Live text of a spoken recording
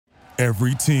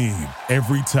Every team,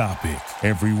 every topic,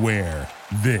 everywhere.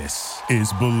 This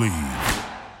is Believe.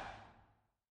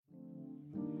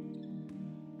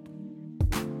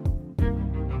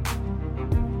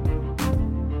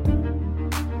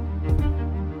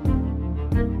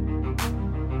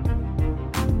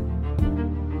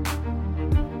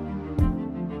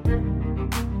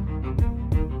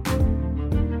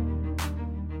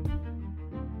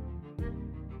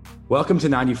 Welcome to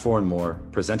 94 and More,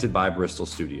 presented by Bristol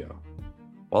Studio.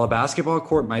 While a basketball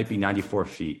court might be 94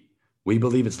 feet, we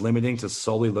believe it's limiting to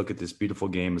solely look at this beautiful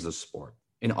game as a sport.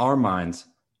 In our minds,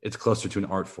 it's closer to an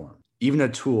art form, even a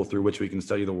tool through which we can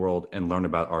study the world and learn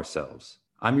about ourselves.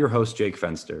 I'm your host, Jake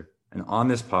Fenster, and on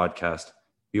this podcast,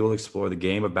 we will explore the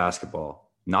game of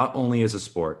basketball, not only as a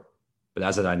sport, but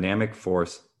as a dynamic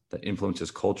force that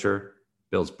influences culture,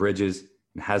 builds bridges,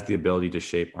 and has the ability to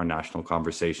shape our national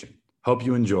conversation. Hope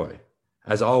you enjoy.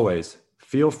 As always,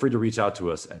 feel free to reach out to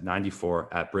us at 94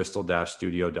 at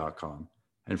bristol-studio.com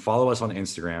and follow us on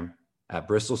Instagram at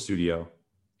Bristol Studio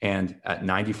and at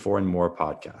 94 and More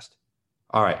podcast.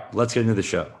 All right, let's get into the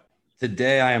show.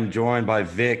 Today, I am joined by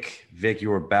Vic. Vic,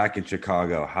 you are back in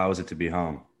Chicago. How is it to be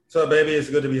home? What's up, baby? It's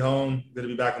good to be home. Good to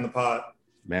be back in the pod.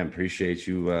 Man, appreciate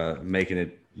you making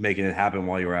it happen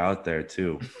while you were out there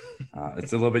too.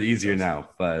 It's a little bit easier now,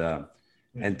 but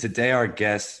and today our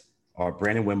guests are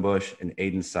Brandon Wimbush and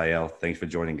Aiden Sayel. Thanks for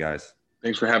joining, guys.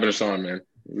 Thanks for having us on, man.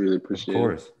 Really appreciate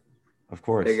it. Of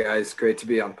course. Hey, guys. Great to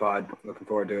be on pod. Looking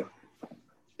forward to it.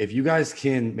 If you guys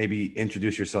can maybe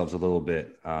introduce yourselves a little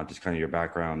bit, just kind of your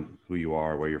background, who you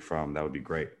are, where you're from, that would be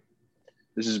great.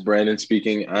 This is Brandon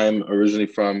speaking. I'm originally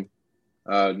from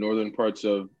northern parts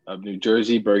of New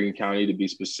Jersey, Bergen County to be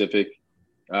specific.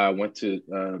 Went to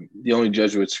the only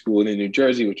Jesuit school in New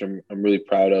Jersey, which I'm really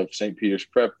proud of, St. Peter's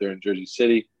Prep there in Jersey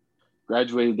City.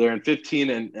 Graduated there in 15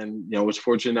 and was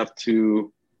fortunate enough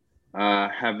to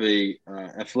have a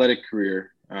athletic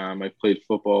career. I played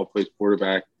football, played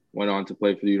quarterback, went on to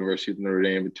play for the University of Notre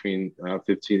Dame between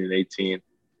 15 and 18.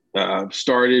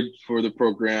 Started for the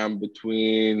program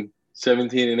between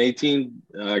 17 and 18.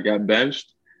 Got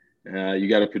benched. You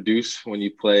got to produce when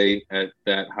you play at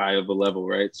that high of a level,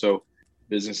 right? So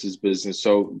business is business.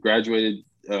 So graduated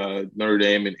Notre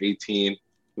Dame in 18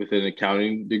 with an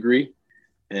accounting degree.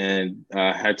 And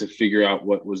had to figure out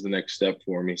what was the next step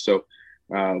for me. So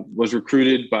was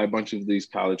recruited by a bunch of these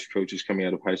college coaches coming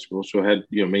out of high school. So I had,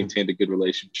 maintained a good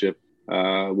relationship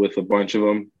with a bunch of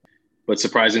them. But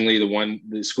surprisingly,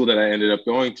 the school that I ended up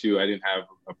going to, I didn't have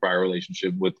a prior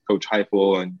relationship with Coach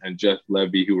Heupel and Jeff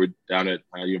Levy, who were down at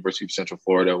University of Central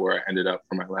Florida, where I ended up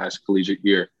for my last collegiate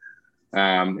year,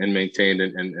 and maintained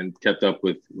and kept up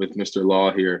with Mr.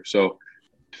 Law here. So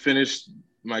finished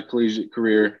my collegiate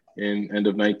career in end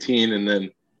of 19 and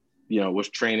then, was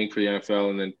training for the NFL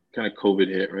and then kind of COVID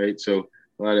hit, right? So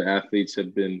a lot of athletes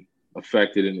have been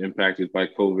affected and impacted by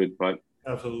COVID, but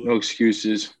Absolutely. No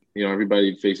excuses.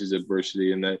 Everybody faces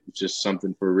adversity and that's just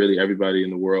something for really everybody in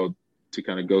the world to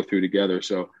kind of go through together.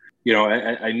 So,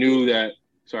 I knew that,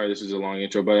 sorry, this is a long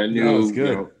intro, but I knew,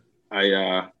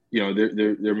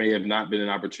 there may have not been an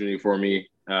opportunity for me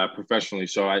professionally.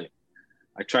 So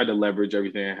I tried to leverage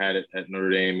everything I had at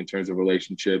Notre Dame in terms of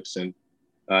relationships and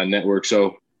network.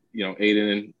 So,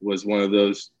 Aiden was one of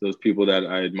those people that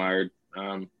I admired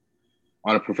on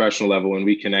a professional level. And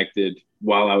we connected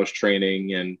while I was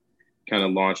training and kind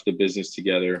of launched a business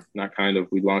together.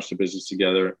 We launched a business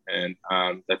together. And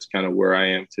that's kind of where I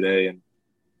am today and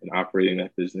operating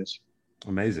that business.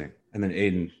 Amazing. And then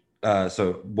Aiden,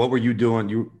 so what were you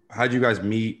doing? How'd you guys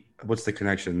meet? What's the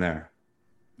connection there?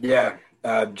 Yeah,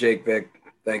 Jake, Vic.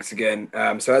 Thanks again.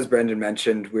 So as Brendan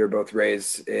mentioned, we were both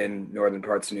raised in northern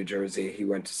parts of New Jersey. He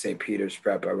went to St. Peter's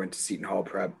Prep. I went to Seton Hall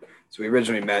Prep. So we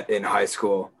originally met in high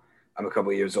school. I'm a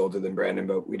couple of years older than Brandon,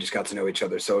 but we just got to know each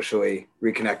other socially,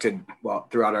 reconnected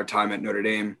throughout our time at Notre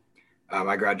Dame.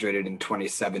 I graduated in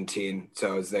 2017.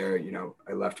 So I was there,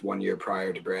 I left 1 year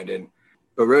prior to Brandon,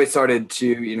 but really started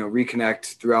to,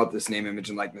 reconnect throughout this name, image,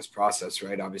 and likeness process,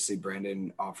 right? Obviously,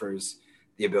 Brandon offers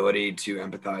the ability to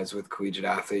empathize with collegiate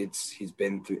athletes. He's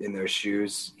been in their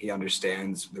shoes. He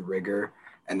understands the rigor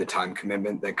and the time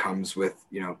commitment that comes with,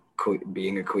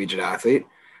 being a collegiate athlete.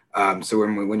 So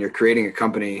when you're creating a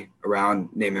company around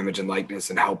name, image, and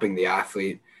likeness and helping the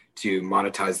athlete to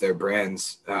monetize their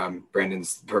brands,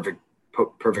 Brandon's the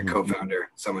perfect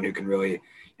co-founder, someone who can really,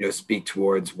 speak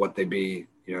towards what they'd be,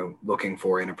 looking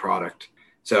for in a product.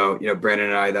 So, Brandon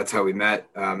and I, that's how we met.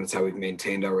 That's how we've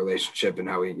maintained our relationship and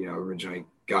how we, originally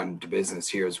got into business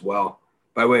here as well.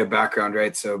 By way of background,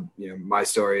 right? So, my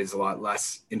story is a lot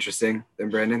less interesting than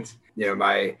Brandon's.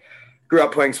 My grew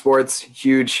up playing sports,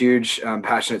 huge,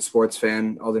 passionate sports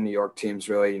fan. All the New York teams,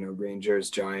 really, Rangers,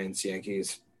 Giants,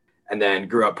 Yankees. And then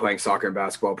grew up playing soccer and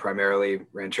basketball primarily,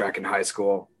 ran track in high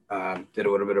school, did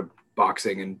a little bit of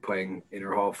boxing and playing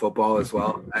inter-hall football as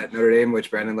well at Notre Dame,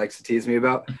 which Brandon likes to tease me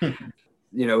about.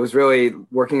 It was really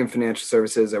working in financial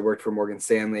services. I worked for Morgan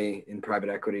Stanley in private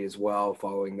equity as well,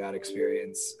 following that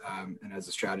experience, and as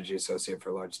a strategy associate for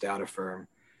a large data firm.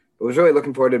 But was really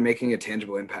looking forward to making a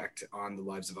tangible impact on the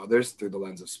lives of others through the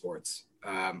lens of sports.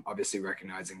 Obviously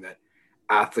recognizing that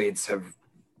athletes have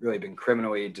really been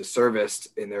criminally disserviced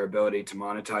in their ability to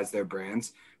monetize their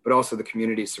brands, but also the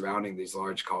community surrounding these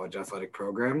large college athletic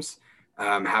programs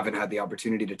haven't had the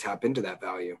opportunity to tap into that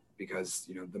value because,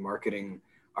 the marketing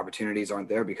opportunities aren't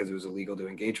there because it was illegal to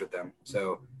engage with them.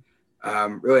 So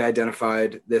really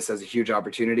identified this as a huge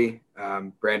opportunity.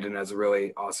 Brandon as a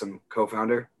really awesome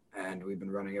co-founder, and we've been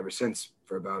running ever since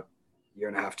for about a year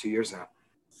and a half, 2 years now.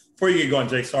 Before you get going,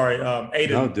 Jake, sorry. Aiden,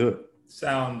 No, do it.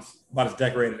 Sounds about as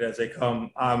decorated as they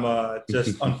come. I'm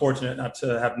just unfortunate not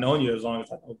to have known you as long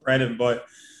as I know Brandon, but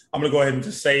I'm going to go ahead and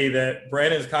just say that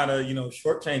Brandon's kind of,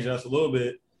 shortchanging us a little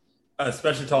bit,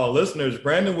 especially to all listeners.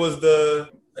 Brandon was I'm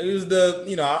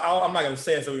not going to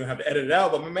say it so we don't have to edit it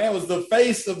out, but my man was the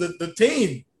face of the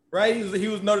team, right? He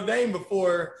was Notre Dame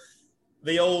before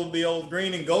the old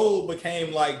green and gold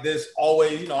became like this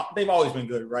always, they've always been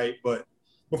good, right? But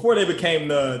before they became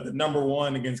the number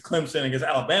one against Clemson, against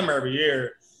Alabama every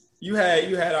year, you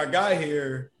had our guy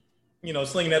here,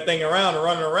 slinging that thing around and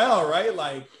running around, right?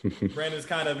 Like Brandon's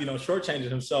kind of, shortchanging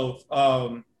himself.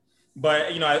 But,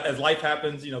 as life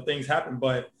happens, things happen.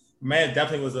 But man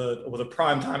definitely was a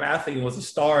primetime athlete and was a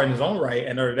star in his own right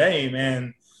at Notre Dame.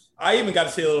 And I even got to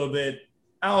see a little bit.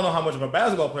 I don't know how much of a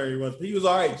basketball player he was, but he was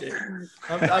all right, Jake.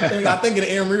 I think in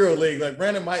the Amarillo League, like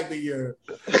Brandon might be your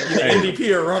MVP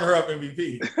or runner-up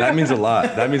MVP. That means a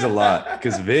lot.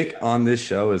 Because Vic on this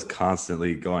show is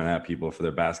constantly going at people for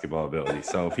their basketball ability.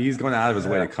 So if he's going out of his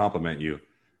way to compliment you,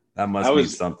 that must mean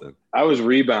something. I was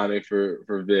rebounding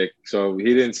for Vic, so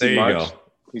he didn't see much. Go.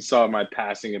 He saw my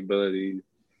passing ability.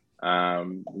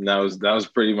 And that was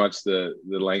pretty much the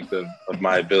length of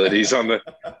my abilities on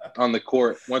the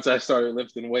court. Once I started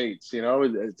lifting weights,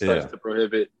 it starts to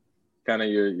prohibit kind of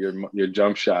your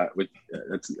jump shot, which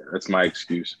that's my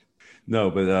excuse.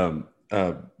 No,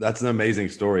 but that's an amazing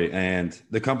story. And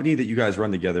the company that you guys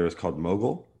run together is called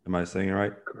Mogul. Am I saying it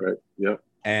right? Correct. Yep.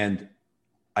 And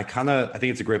I think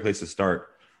it's a great place to start.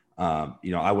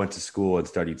 I went to school and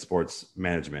studied sports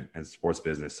management and sports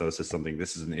business. So this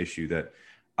is an issue that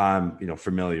I'm,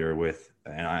 familiar with,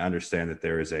 and I understand that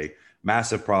there is a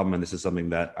massive problem. And this is something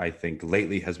that I think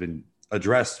lately has been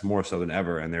addressed more so than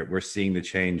ever. And we're seeing the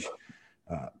change,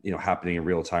 happening in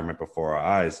real time right before our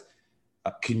eyes.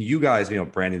 Can you guys,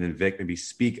 Brandon and Vic, maybe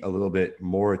speak a little bit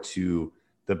more to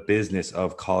the business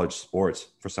of college sports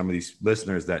for some of these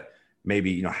listeners that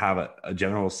maybe, have a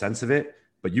general sense of it,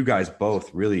 but you guys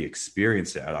both really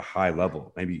experience it at a high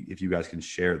level? Maybe if you guys can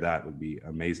share that would be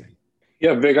amazing.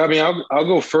 Yeah, Vic, I mean, I'll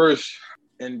go first,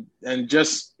 and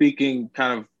just speaking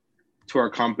kind of to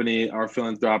our company, our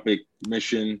philanthropic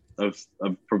mission of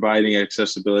providing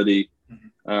accessibility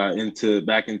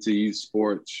back into youth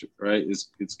sports, right?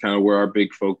 It's kind of where our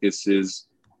big focus is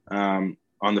on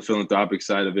the philanthropic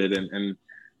side of it, and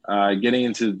getting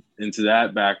into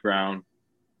that background.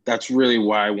 That's really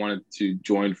why I wanted to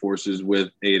join forces with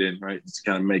Aiden, right? To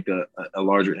kind of make a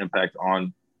larger impact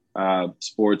on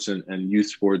sports and youth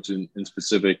sports in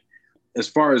specific. As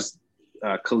far as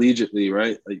collegiately,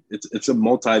 right? Like it's a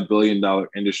multi-billion-dollar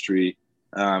industry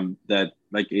that,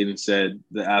 like Aiden said,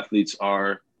 the athletes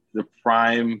are the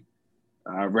prime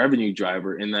revenue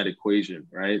driver in that equation,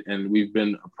 right? And we've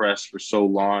been oppressed for so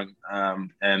long,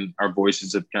 and our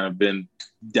voices have kind of been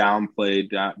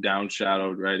downplayed,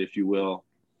 downshadowed, right, if you will.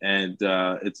 And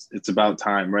it's about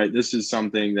time, right? This is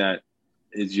something that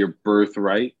is your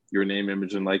birthright, your name,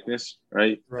 image, and likeness,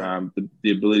 right?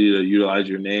 The ability to utilize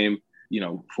your name,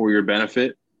 for your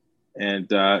benefit. And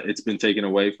it's been taken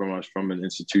away from us from an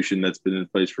institution that's been in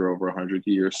place for over 100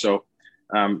 years. So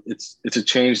it's a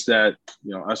change that,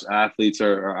 us athletes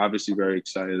are obviously very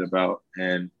excited about.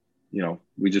 And,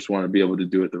 we just want to be able to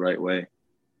do it the right way.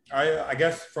 I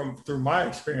guess through my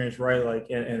experience, right? Like,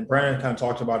 and Brandon kind of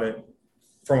talked about it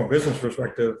from a business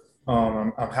perspective.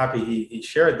 I'm happy he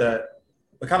shared that.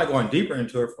 But kind of going deeper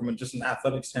into it from just an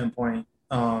athletic standpoint,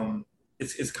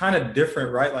 it's kind of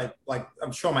different, right? Like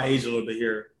I'm showing my age a little bit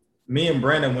here. Me and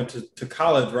Brandon went to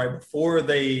college right before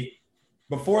they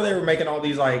were making all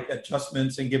these like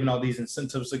adjustments and giving all these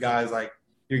incentives to guys. Like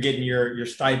you're getting your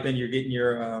stipend, you're getting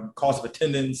your cost of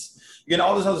attendance, you're getting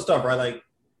all this other stuff, right? Like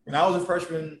when I was a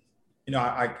freshman,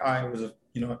 I was,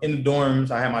 in the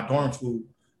dorms. I had my dorm food.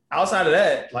 Outside of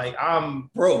that, like I'm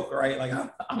broke, right? Like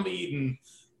I'm eating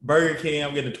Burger King.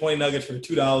 I'm getting 20 nuggets for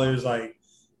 $2. Like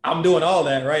I'm doing all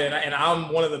that, right? And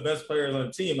I'm one of the best players on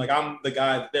the team. Like I'm the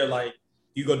guy that they're like,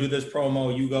 you go do this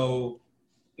promo, you go,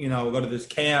 go to this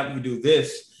camp, you do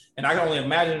this. And I can only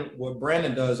imagine what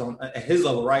Brandon does at his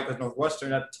level, right? Because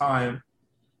Northwestern at the time,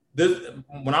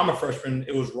 when I'm a freshman,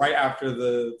 it was right after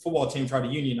the football team tried to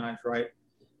unionize, right?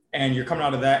 And you're coming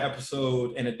out of that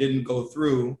episode and it didn't go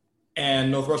through.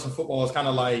 And Northwestern football is kind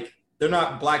of like, they're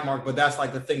not black mark, but that's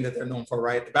like the thing that they're known for,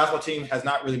 right? The basketball team has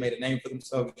not really made a name for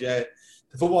themselves yet.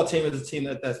 The football team is a team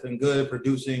that's been good,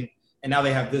 producing, and now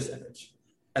they have this image.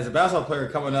 As a basketball player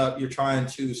coming up, you're trying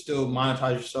to still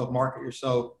monetize yourself, market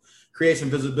yourself, create some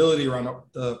visibility around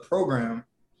the program.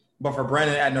 But for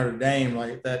Brandon at Notre Dame,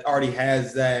 like that already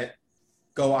has that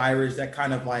Go Irish, that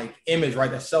kind of like image,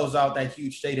 right? That sells out that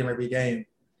huge stadium every game.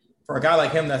 For a guy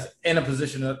like him that's in a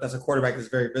position that's a quarterback that's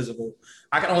very visible,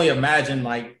 I can only imagine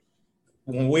like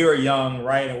when we were young,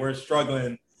 right, and we're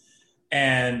struggling,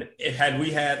 and had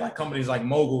we had like companies like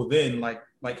Mogul then, like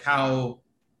how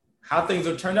things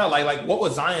would turn out, like what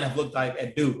would Zion have looked like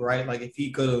at Duke, right? Like if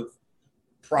he could have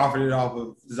profited off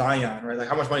of Zion, right? Like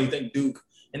how much money do you think Duke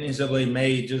and NCAA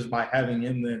made just by having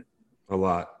him there? A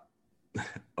lot.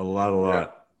 a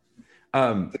lot.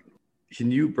 Can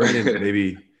you, Brandon,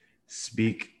 maybe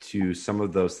speak to some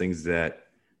of those things that,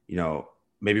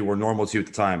 maybe were normal to you at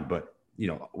the time, but,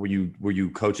 were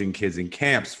you coaching kids in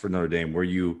camps for Notre Dame? Were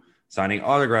you signing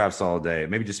autographs all day?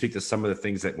 Maybe just speak to some of the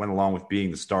things that went along with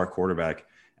being the star quarterback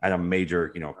at a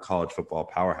major, college football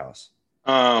powerhouse.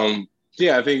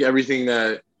 Yeah, I think everything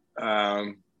that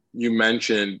you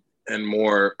mentioned and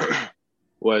more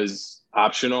was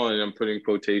optional, and I'm putting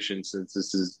quotations since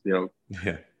this is,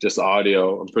 just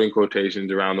audio. I'm putting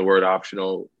quotations around the word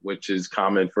optional, which is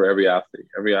common for every athlete.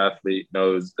 Every athlete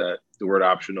knows that the word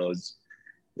optional is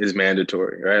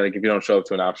mandatory, right? Like if you don't show up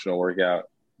to an optional workout,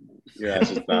 your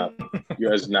ass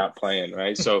is not playing,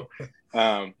 right? So,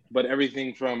 but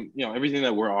everything from, everything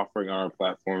that we're offering on our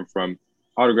platform, from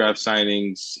autograph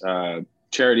signings,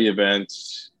 charity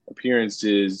events,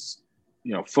 appearances,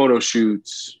 photo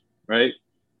shoots, right?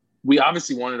 We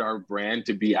obviously wanted our brand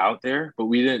to be out there, but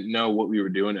we didn't know what we were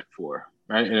doing it for,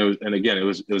 right? And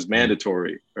it was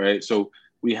mandatory, right? So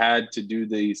we had to do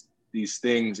these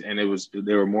things, and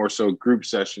they were more so group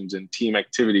sessions and team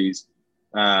activities.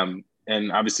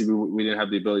 And obviously we didn't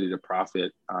have the ability to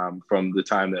profit from the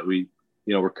time that we,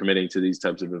 were committing to these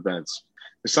types of events.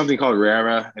 There's something called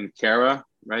RARA and CARA,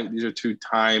 right? These are two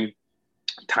time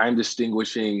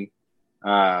distinguishing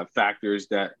factors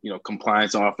that,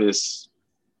 compliance office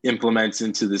implements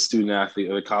into the student athlete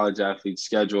or the college athlete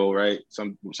schedule, right?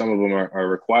 Some of them are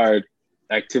required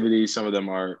activities, some of them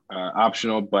are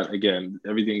optional, but again,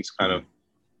 everything's kind of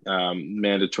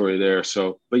mandatory there.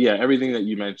 So, but yeah, everything that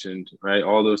you mentioned, right?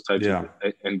 All those types of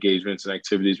engagements and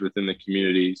activities within the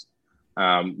communities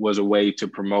was a way to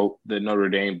promote the Notre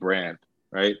Dame brand,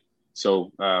 right?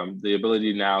 So the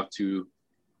ability now to,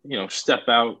 step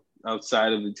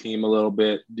outside of the team a little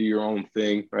bit, do your own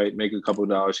thing, right? Make a couple of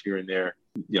dollars here and there,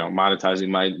 monetizing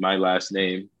my last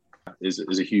name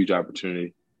is a huge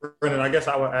opportunity. Brendan, I guess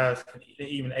I would ask,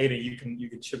 even Aiden, you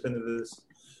can chip into this.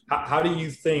 How do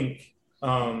you think?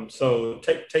 So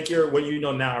take what you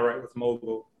know now, right, with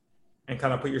Mogul, and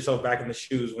kind of put yourself back in the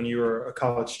shoes when you were a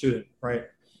college student, right?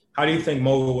 How do you think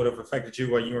Mogul would have affected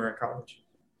you while you were in college?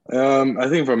 I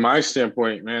think from my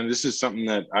standpoint, man, this is something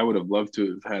that I would have loved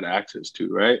to have had access to,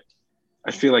 right? I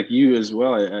feel like you as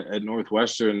well at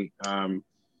Northwestern, and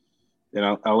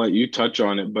I'll let you touch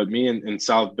on it, but me in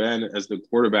South Bend as the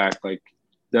quarterback, like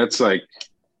that's like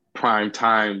prime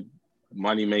time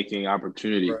money-making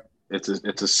opportunity. Right.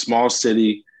 It's a small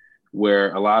city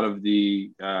where a lot of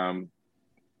the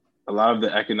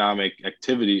economic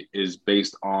activity is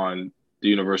based on the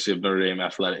University of Notre Dame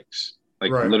athletics.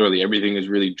 Like literally everything is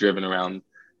really driven around,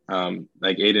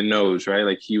 like Aiden knows, right?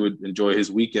 Like he would enjoy his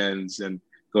weekends and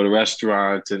go to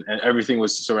restaurants, and everything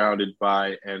was surrounded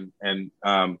by and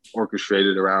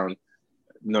orchestrated around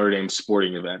Notre Dame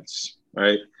sporting events,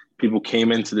 right? People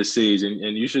came into the cities,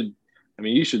 and you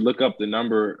should look up the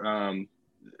number.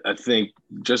 I think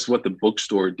just what the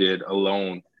bookstore did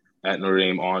alone at Notre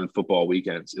Dame on football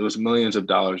weekends. It was millions of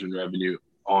dollars in revenue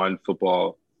on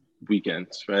football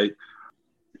weekends, right?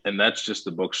 And that's just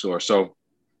the bookstore. So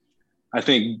I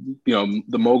think,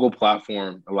 the Mogul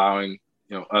platform allowing,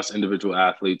 us individual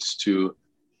athletes to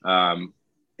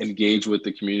engage with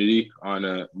the community on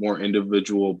a more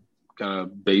individual kind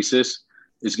of basis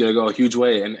is going to go a huge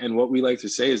way. And what we like to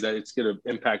say is that it's going to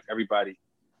impact everybody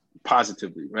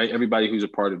positively, right? Everybody who's a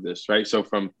part of this, right? So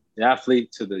from the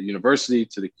athlete to the university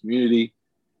to the community,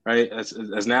 right? As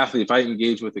an athlete, if I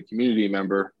engage with a community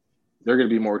member, they're going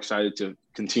to be more excited to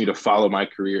continue to follow my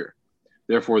career.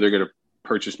 Therefore, they're going to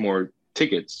purchase more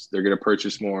tickets. They're going to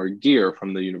purchase more gear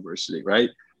from the university, right?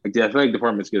 Like the athletic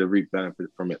department's going to reap benefit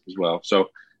from it as well. So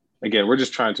again, we're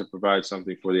just trying to provide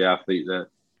something for the athlete that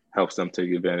helps them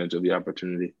take advantage of the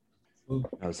opportunity.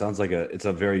 It sounds like it's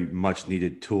a very much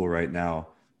needed tool right now.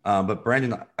 But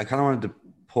Brandon, I kind of wanted to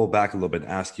pull back a little bit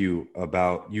and ask you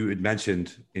about, you had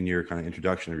mentioned in your kind of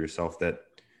introduction of yourself that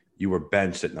you were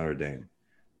benched at Notre Dame.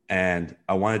 And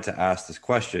I wanted to ask this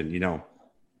question,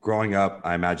 growing up,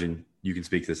 I imagine you can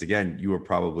speak to this again. You were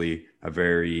probably a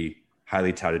very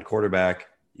highly touted quarterback.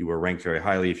 You were ranked very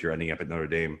highly if you're ending up at Notre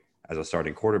Dame as a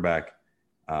starting quarterback.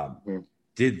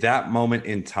 Did that moment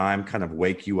in time kind of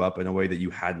wake you up in a way that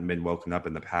you hadn't been woken up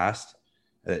in the past?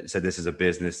 Said, this is a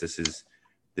business. This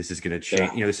is going to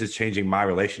change. This is changing my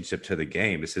relationship to the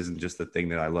game. This isn't just the thing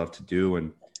that I love to do,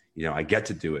 and I get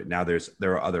to do it. Now there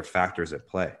are other factors at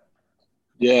play.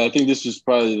 Yeah, I think this is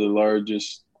probably the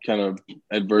largest kind of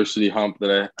adversity hump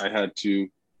that I had to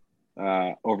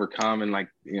overcome. And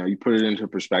you put it into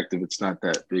perspective, it's not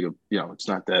that big of, it's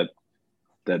not that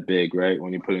big, right?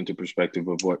 When you put it into perspective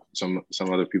of what some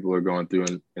other people are going through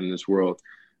in this world.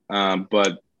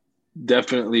 But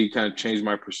definitely kind of changed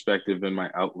my perspective and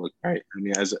my outlook, right? I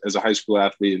mean, as a high school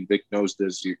athlete, and Vic knows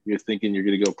this, you're thinking you're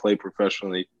going to go play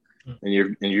professionally, and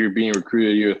you're being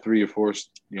recruited, you're a 3 or 4,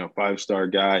 5-star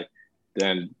guy.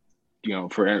 Then,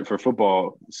 for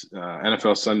football,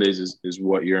 NFL Sundays is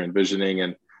what you're envisioning,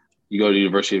 and you go to the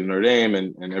University of Notre Dame,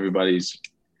 and everybody's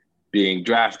being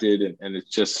drafted, and it's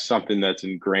just something that's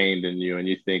ingrained in you, and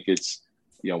you think it's,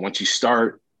 once you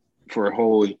start for a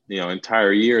whole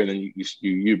entire year, and then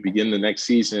you begin the next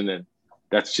season, and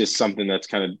that's just something that's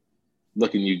kind of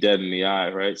looking you dead in the eye,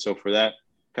 right? So for that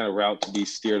kind of route to be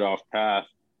steered off path,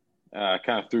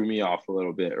 kind of threw me off a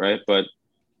little bit, right? But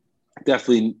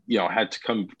definitely, had to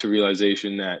come to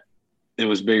realization that it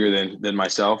was bigger than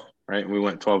myself, right? And we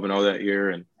went 12-0 that year,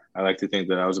 and I like to think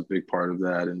that I was a big part of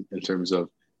that in terms of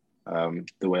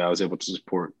the way I was able to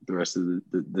support the rest of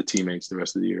the teammates the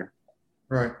rest of the year.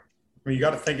 Right. I mean, you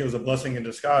got to think it was a blessing in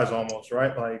disguise almost,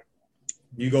 right? Like,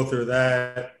 you go through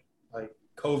that, like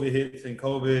COVID hits, and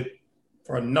COVID,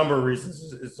 for a number of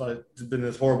reasons, it's been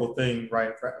this horrible thing,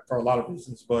 right? For a lot of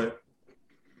reasons, but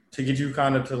to get you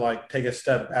kind of to take a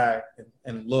step back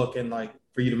and look, and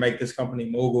for you to make this company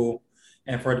mogul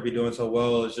and for it to be doing so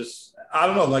well is just, I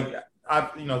don't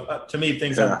know, to me,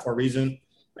 things happen for a reason.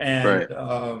 And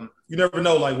you never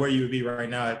know where you would be right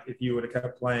now if you would have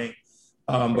kept playing.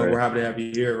 But we're happy to have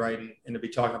you here, right? And to be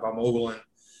talking about mogul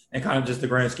and kind of just the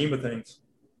grand scheme of things.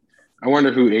 I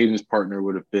wonder who Aiden's partner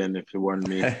would have been if it wasn't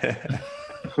me.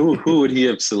 Who would he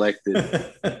have selected?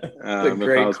 That's a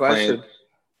great question.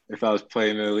 If I was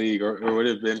playing in the league, or would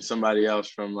it have been somebody else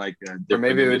from a different or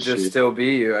maybe it would industry? just still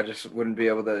be you. I just wouldn't be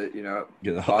able to,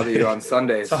 bother you on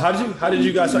Sundays. So how did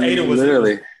you guys? So Aiden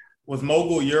was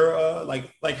mogul your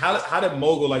how did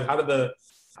mogul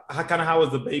how was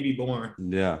the baby born?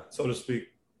 Yeah, so to speak.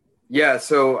 Yeah,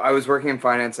 so I was working in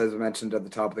finance, as I mentioned at the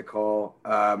top of the call.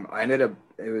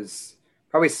 It was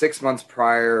probably 6 months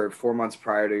prior or 4 months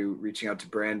prior to reaching out to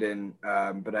Brandon,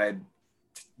 but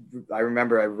I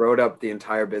remember I wrote up the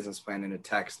entire business plan in a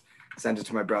text, sent it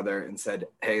to my brother, and said,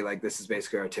 hey, this is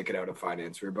basically our ticket out of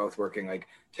finance. We were both working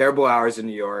terrible hours in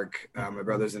New York. My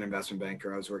brother's an investment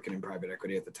banker. I was working in private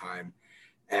equity at the time.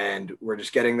 And we're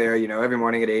just getting there, every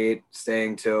morning at 8,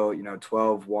 staying till,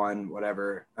 12, 1,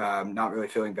 whatever, not really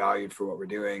feeling valued for what we're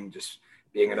doing, just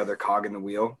being another cog in the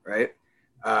wheel, right?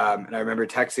 And I remember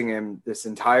texting him this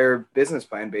entire business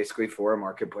plan basically for a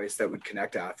marketplace that would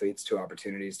connect athletes to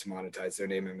opportunities to monetize their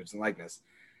name, image, and likeness.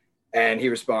 And he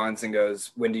responds and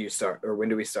goes, when do you start? Or when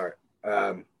do we start?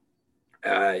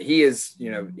 He is,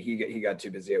 he got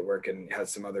too busy at work and has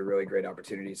some other really great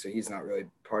opportunities. So he's not really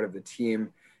part of the team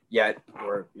yet,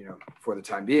 or, for the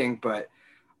time being. But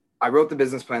I wrote the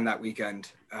business plan that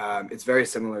weekend. It's very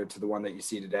similar to the one that you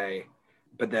see today.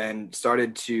 But then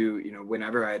started to,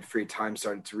 whenever I had free time,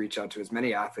 started to reach out to as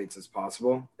many athletes as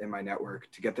possible in my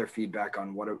network to get their feedback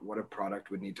on what a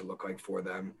product would need to look like for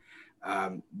them.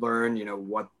 Learn,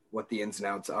 what the ins and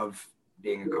outs of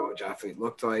being a college athlete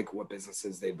looked like, what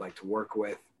businesses they'd like to work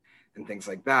with, and things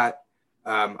like that.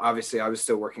 Obviously, I was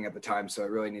still working at the time, so I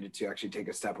really needed to actually take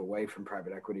a step away from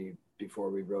private equity before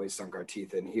we really sunk our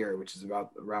teeth in here, which is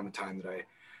about around the time that I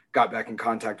got back in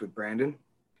contact with Brandon.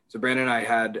 So Brandon and I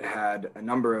had a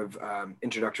number of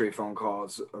introductory phone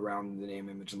calls around the name,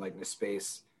 image, and likeness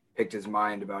space, picked his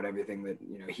mind about everything that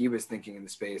he was thinking in the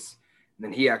space, And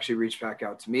then he actually reached back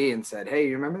out to me and said, hey,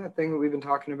 you remember that thing that we've been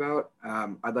talking about?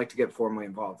 I'd like to get formally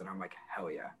involved. And I'm like, hell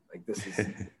yeah. Like,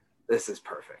 this is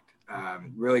perfect.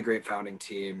 Really great founding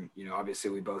team. You know,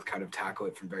 obviously we both kind of tackle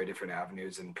it from very different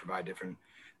avenues and provide different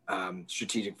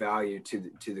strategic value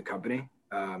to the company.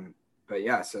 But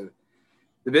yeah, so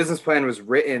the business plan was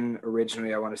written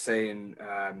originally, I want to say in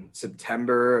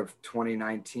September of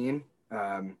 2019,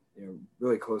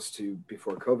 really close to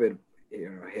before COVID,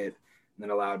 hit, and then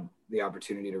allowed the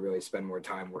opportunity to really spend more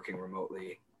time working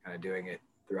remotely, kind of doing it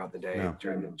throughout the day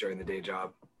during the day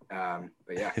job.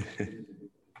 But yeah.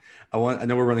 I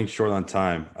know we're running short on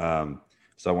time.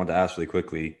 So I want to ask really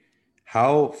quickly,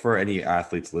 how, for any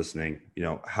athletes listening,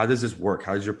 how does this work?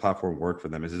 How does your platform work for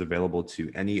them? Is it available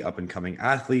to any up and coming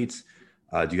athletes?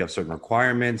 Do you have certain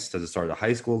requirements? Does it start at a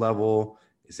high school level?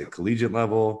 Is it collegiate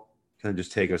level? Kind of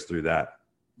just take us through that.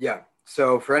 Yeah.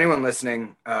 So for anyone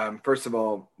listening, first of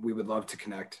all, we would love to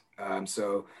connect.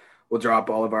 So we'll drop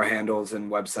all of our handles and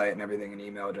website and everything and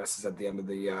email addresses at the end of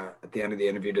the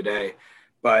interview today.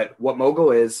 But what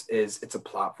Mogul is it's a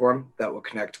platform that will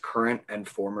connect current and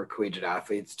former collegiate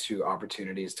athletes to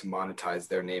opportunities to monetize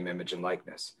their name, image, and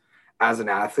likeness. As an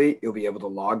athlete, you'll be able to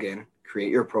log in,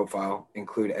 create your profile,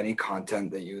 include any content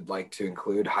that you would like to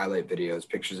include, highlight videos,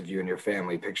 pictures of you and your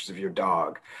family, pictures of your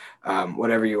dog,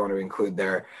 whatever you want to include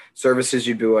there, services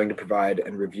you'd be willing to provide,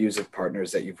 and reviews of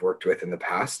partners that you've worked with in the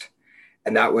past.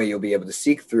 And that way you'll be able to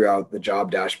seek throughout the job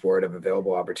dashboard of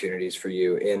available opportunities for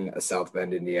you in a South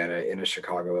Bend, Indiana, in a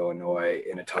Chicago, Illinois,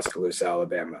 in a Tuscaloosa,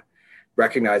 Alabama,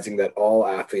 recognizing that all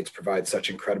athletes provide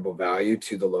such incredible value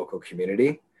to the local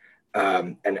community.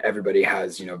 And everybody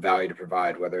has, value to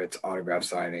provide, whether it's autograph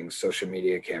signings, social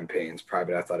media campaigns,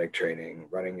 private athletic training,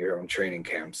 running your own training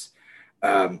camps.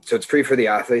 So it's free for the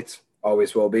athletes,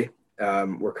 always will be.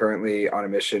 We're currently on a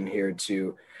mission here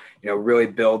to, really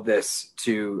build this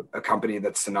to a company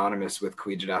that's synonymous with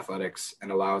collegiate athletics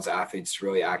and allows athletes to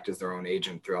really act as their own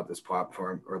agent throughout this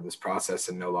platform or this process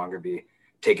and no longer be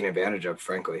taken advantage of,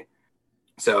 frankly.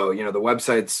 So, the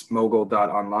website's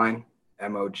mogul.online,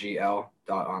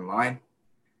 MOGL.online.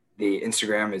 The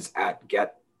Instagram is at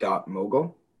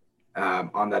get.mogul.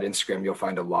 On that Instagram, you'll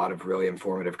find a lot of really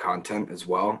informative content as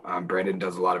well. Brandon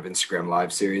does a lot of Instagram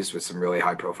live series with some really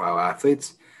high profile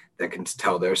athletes that can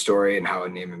tell their story and how a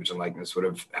name, image, and likeness would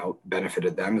have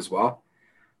benefited them as well.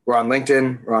 We're on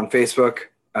LinkedIn, we're on Facebook.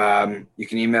 You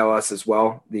can email us as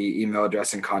well. The email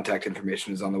address and contact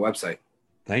information is on the website.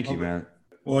 Thank you, man.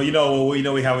 Well, we know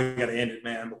how we got to end it,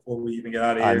 man, before we even get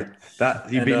out of here.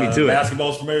 You beat me to it.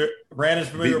 Basketball's familiar. Brandon's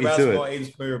familiar with basketball. Aiden's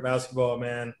familiar with basketball,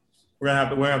 man. We're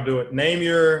gonna have to do it. Name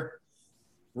your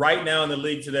right now in the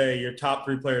league today, your top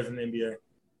 3 players in the NBA.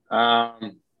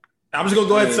 I'm just gonna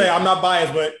go ahead and say I'm not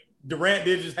biased, but Durant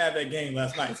did just have that game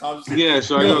last night. So I go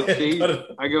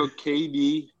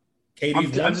KD.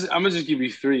 I'm gonna just give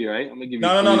you 3, right? I'm gonna give you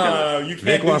No. You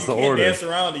can't dance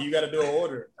around it. You got to do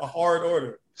a hard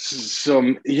order.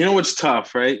 So what's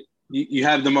tough, right? You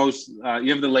have the most,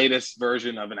 you have the latest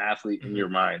version of an athlete in your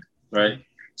mind, right?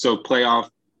 So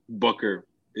playoff Booker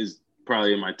is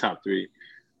probably in my top 3,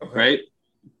 right?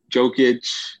 Jokic,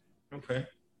 okay,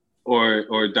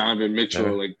 or Donovan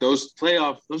Mitchell, like those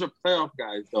are playoff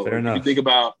guys. Though. Fair enough. If you think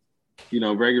about,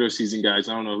 regular season guys,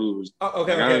 I don't know who was.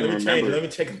 Okay. Let me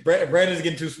check. Brandon's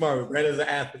getting too smart. Brandon's an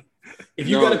athlete. If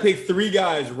you got to pick 3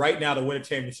 guys right now to win a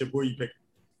championship, who are you picking?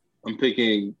 I'm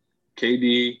picking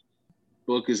KD,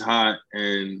 Book is hot,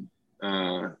 and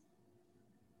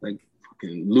fucking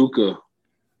Luka.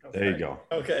 Okay. There you go.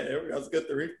 Okay, there we go. That's a good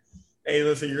 3. Hey,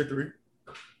 listen, you're 3.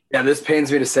 Yeah, this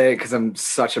pains me to say it because I'm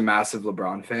such a massive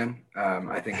LeBron fan.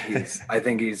 I think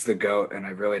he's the GOAT, and I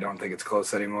really don't think it's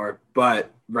close anymore.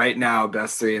 But right now,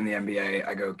 best 3 in the NBA,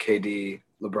 I go KD,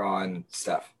 LeBron,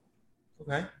 Steph.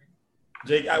 Okay,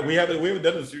 Jake, we haven't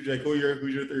done this, Jake. Who's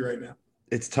your 3 right now?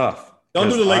 It's tough. Don't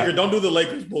do the Lakers. Don't do the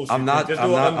Lakers bullshit. I'm not. Just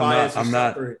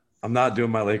I'm not doing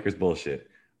my Lakers bullshit.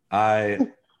 KD,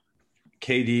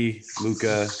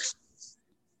 Luka.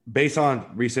 Based on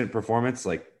recent performance,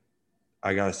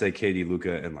 I gotta say KD,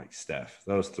 Luka, and Steph.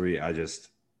 Those 3,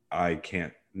 I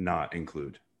can't not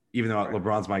include. Even though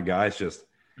LeBron's my guy, it's just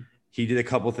he did a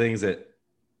couple things that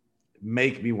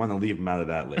make me want to leave him out of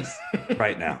that list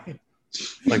right now.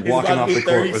 Walking off the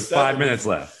court with 5 minutes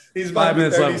left. He's 5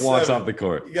 minutes left, walks off the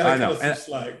court. I know.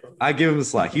 Slack, I give him the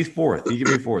slack. He's 4th. He give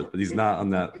me 4th, but he's not on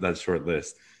that short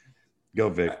list. Go,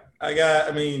 Vic.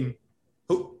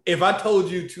 If I told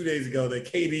you 2 days ago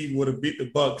that KD would have beat the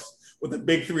Bucks with a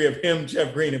big 3 of him,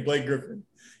 Jeff Green, and Blake Griffin,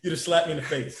 you'd have slapped me in the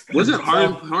face. Was it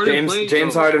Harden?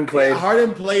 James Harden played.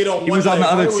 Harden played on. He was on the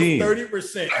other team.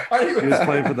 30%. He was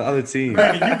playing for the other team.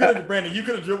 Brandon, you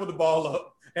could have dribbled the ball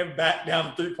up and back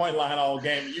down the 3-point line all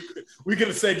game. We could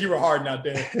have said you were Harden out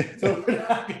there. So we're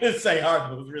not going to say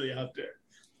Harden was really out there.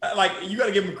 Like, you got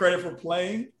to give him credit for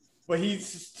playing, but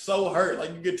he's so hurt.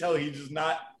 Like, you could tell he's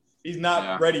not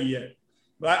ready yet.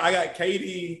 But I got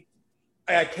KD,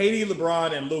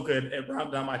 LeBron, and Luka and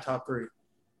round down my top 3.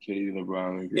 KD,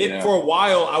 LeBron. For a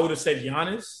while, I would have said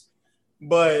Giannis,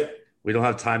 but we don't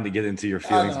have time to get into your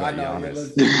feelings about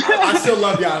Giannis. I still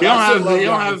love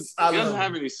Giannis. He doesn't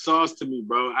have any sauce to me,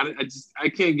 bro. I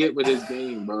can't get with his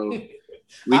game, bro. We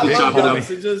can chop it up.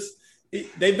 It's just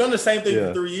they've done the same thing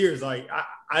for 3 years. Like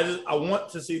I want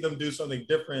to see them do something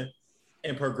different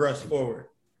and progress forward.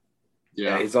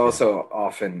 Yeah, he's also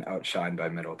often outshined by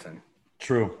Middleton.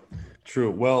 True.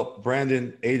 Well,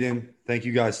 Brandon, Aiden, thank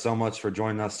you guys so much for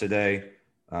joining us today.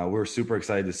 We're super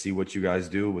excited to see what you guys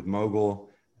do with Mogul,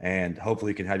 and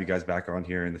hopefully can have you guys back on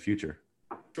here in the future.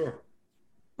 Sure.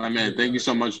 My man, thank you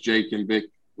so much, Jake and Vic.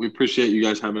 We appreciate you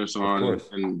guys having us on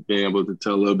and being able to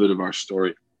tell a little bit of our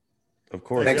story. Of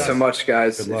course. Thanks so much,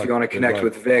 guys. If you want to connect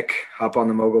with Vic, hop on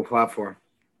the Mogul platform.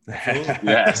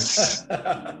 Yes. All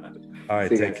right,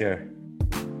 take care.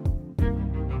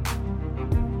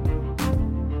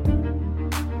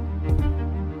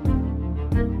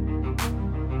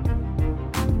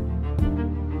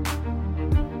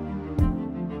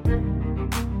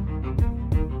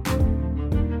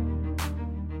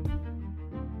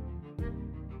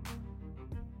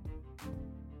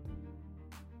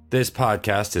 This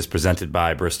podcast is presented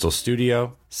by Bristol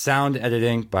Studio. Sound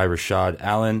editing by Rashad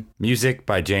Allen. Music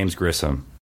by James Grissom.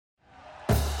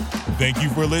 Thank you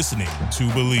for listening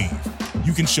to Believe.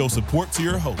 You can show support to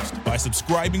your host by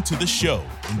subscribing to the show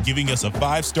and giving us a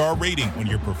 5-star rating on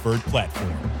your preferred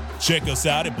platform. Check us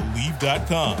out at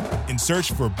Believe.com and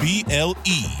search for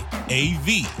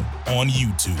BLEAV on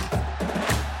YouTube.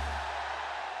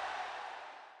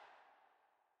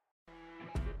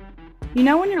 You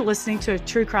know when you're listening to a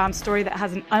true crime story that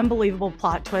has an unbelievable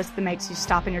plot twist that makes you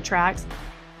stop in your tracks?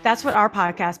 That's what our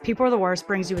podcast, People Are the Worst,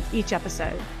 brings you with each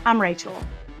episode. I'm Rachel.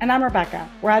 And I'm Rebecca.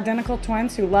 We're identical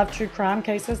twins who love true crime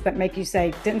cases that make you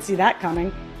say, didn't see that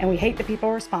coming, and we hate the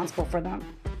people responsible for them.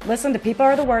 Listen to People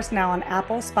Are the Worst now on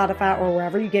Apple, Spotify, or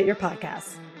wherever you get your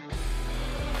podcasts.